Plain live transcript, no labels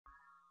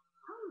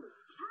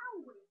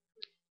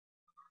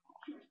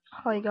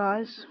Hi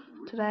guys,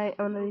 today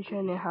I'm going to be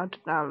showing you how to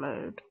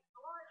download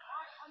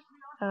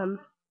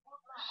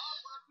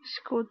it's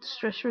called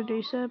Stress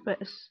Reducer, but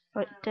it's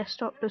like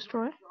Desktop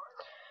Destroyer.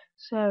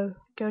 So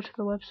go to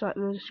the website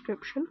in the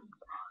description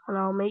and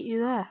I'll meet you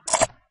there.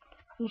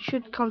 You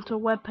should come to a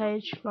web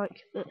page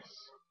like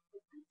this.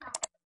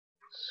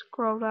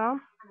 Scroll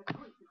down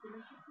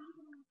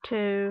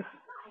to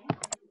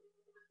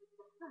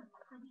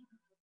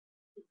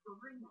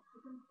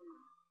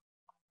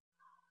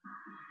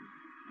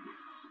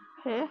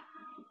here.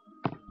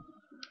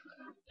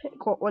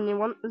 Pick what one you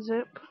want,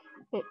 zip,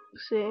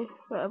 C,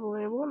 whatever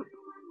one you want.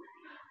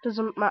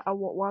 Doesn't matter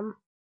what one.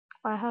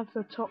 I have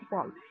the top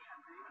one.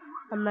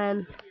 And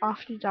then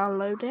after you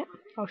download it,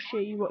 I'll show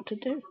you what to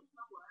do.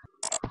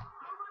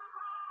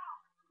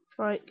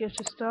 Right, go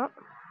to start.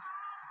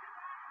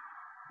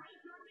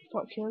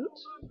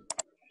 Documents.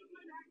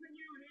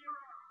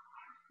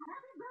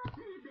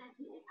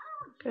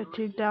 Go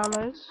to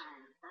downloads.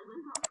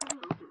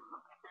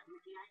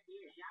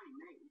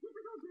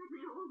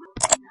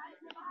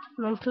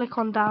 And then click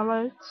on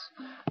downloads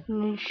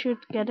and you should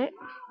get it.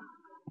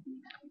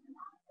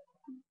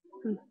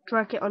 And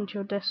drag it onto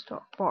your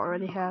desktop, what I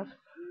already have.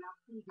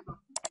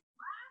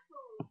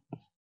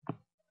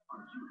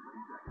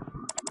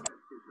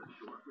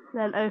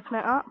 Then open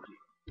it up.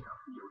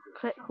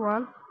 Click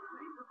run.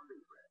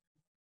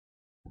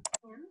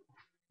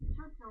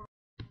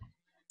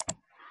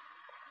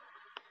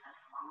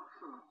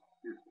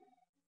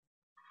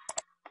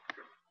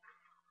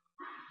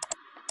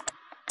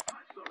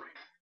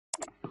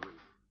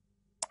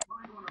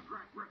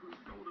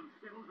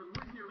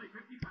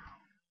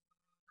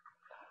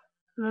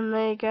 And then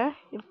there you go,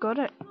 you've got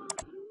it.